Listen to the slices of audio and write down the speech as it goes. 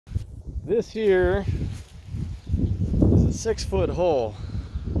This here is a 6-foot hole.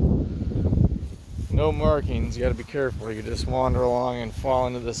 No markings. You got to be careful. You just wander along and fall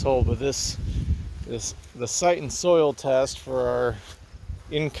into this hole. But this is the site and soil test for our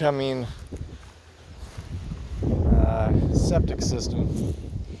incoming septic system.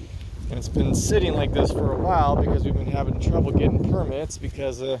 And it's been sitting like this for a while because we've been having trouble getting permits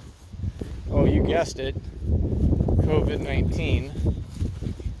because of, oh, you guessed it, COVID-19.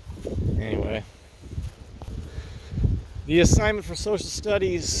 Anyway, the assignment for social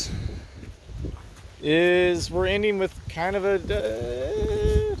studies is we're ending with kind of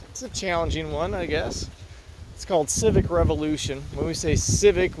it's a challenging one, I guess. It's called Civic Revolution. When we say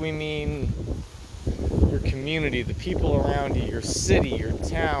civic, we mean your community, the people around you, your city, your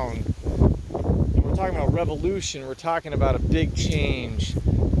town. And we're talking about revolution, we're talking about a big change.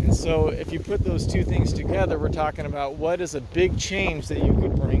 And so if you put those two things together, we're talking about what is a big change that you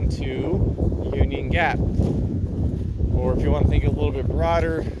could bring to Union Gap. Or if you want to think a little bit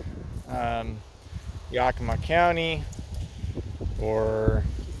broader, Yakima County, or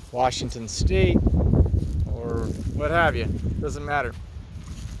Washington State, or what have you. Doesn't matter.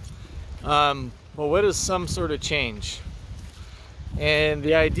 But what is some sort of change? And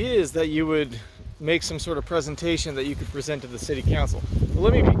the idea is that you would make some sort of presentation that you could present to the city council. But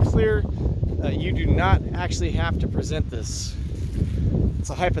let me be clear, you do not actually have to present this.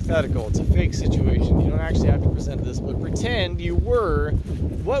 It's a hypothetical, it's a fake situation. You don't actually have to present this, but pretend you were.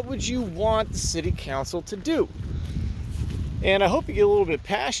 What would you want the city council to do? And I hope you get a little bit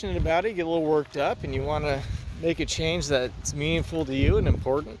passionate about it, get a little worked up, and you want to make a change that's meaningful to you and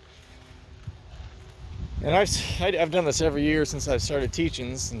important. And I've done this every year since I've started teaching,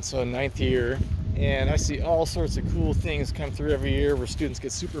 and so 9th year, and I see all sorts of cool things come through every year where students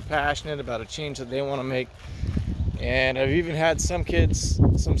get super passionate about a change that they want to make. And I've even had some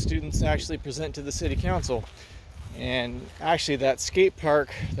students actually present to the city council. And actually that skate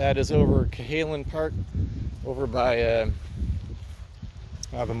park that is over Cahalan Park, over by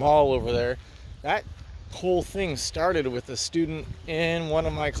the mall over there, that whole thing started with a student in one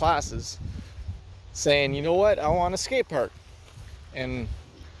of my classes saying, you know what, I want a skate park. And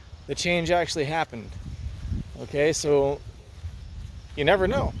the change actually happened. Okay, so you never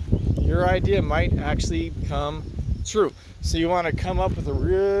know. Your idea might actually come true. So you want to come up with a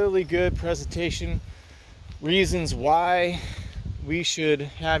really good presentation, reasons why we should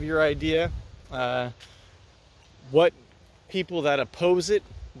have your idea, what people that oppose it,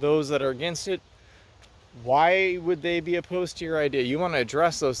 those that are against it, why would they be opposed to your idea? You want to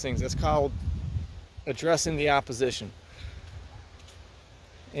address those things. That's called addressing the opposition.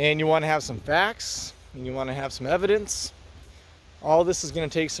 And you want to have some facts, and you want to have some evidence. All this is going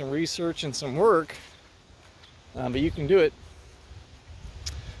to take some research and some work, but you can do it.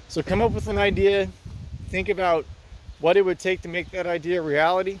 So come up with an idea, think about what it would take to make that idea a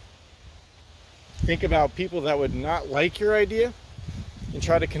reality. Think about people that would not like your idea and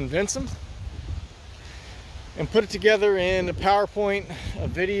try to convince them. And put it together in a PowerPoint, a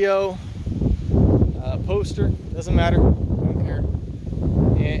video, a poster, doesn't matter, I don't care.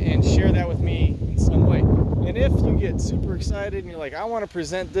 And share that with me in some way. And if you get super excited and you're like, I want to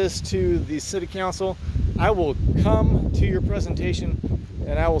present this to the city council, I will come to your presentation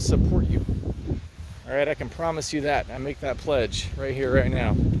and I will support you. All right, I can promise you that. I make that pledge right here, right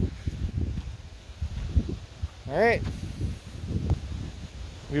now. All right.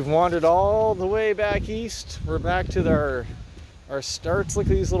 We've wandered all the way back east. We're back to our starts. Look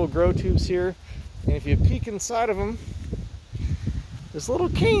at these little grow tubes here. And if you peek inside of them, there's little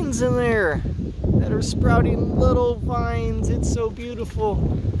canes in there that are sprouting little vines. It's so beautiful.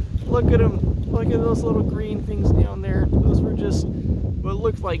 Look at them. Look at those little green things down there. Those were just what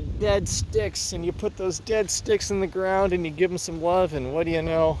looked like dead sticks. And you put those dead sticks in the ground and you give them some love, and what do you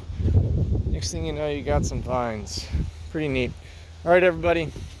know? Next thing you know, you got some vines. Pretty neat. All right,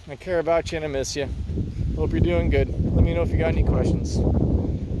 everybody. I care about you and I miss you. Hope you're doing good. Let me know if you got any questions.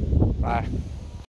 Bye.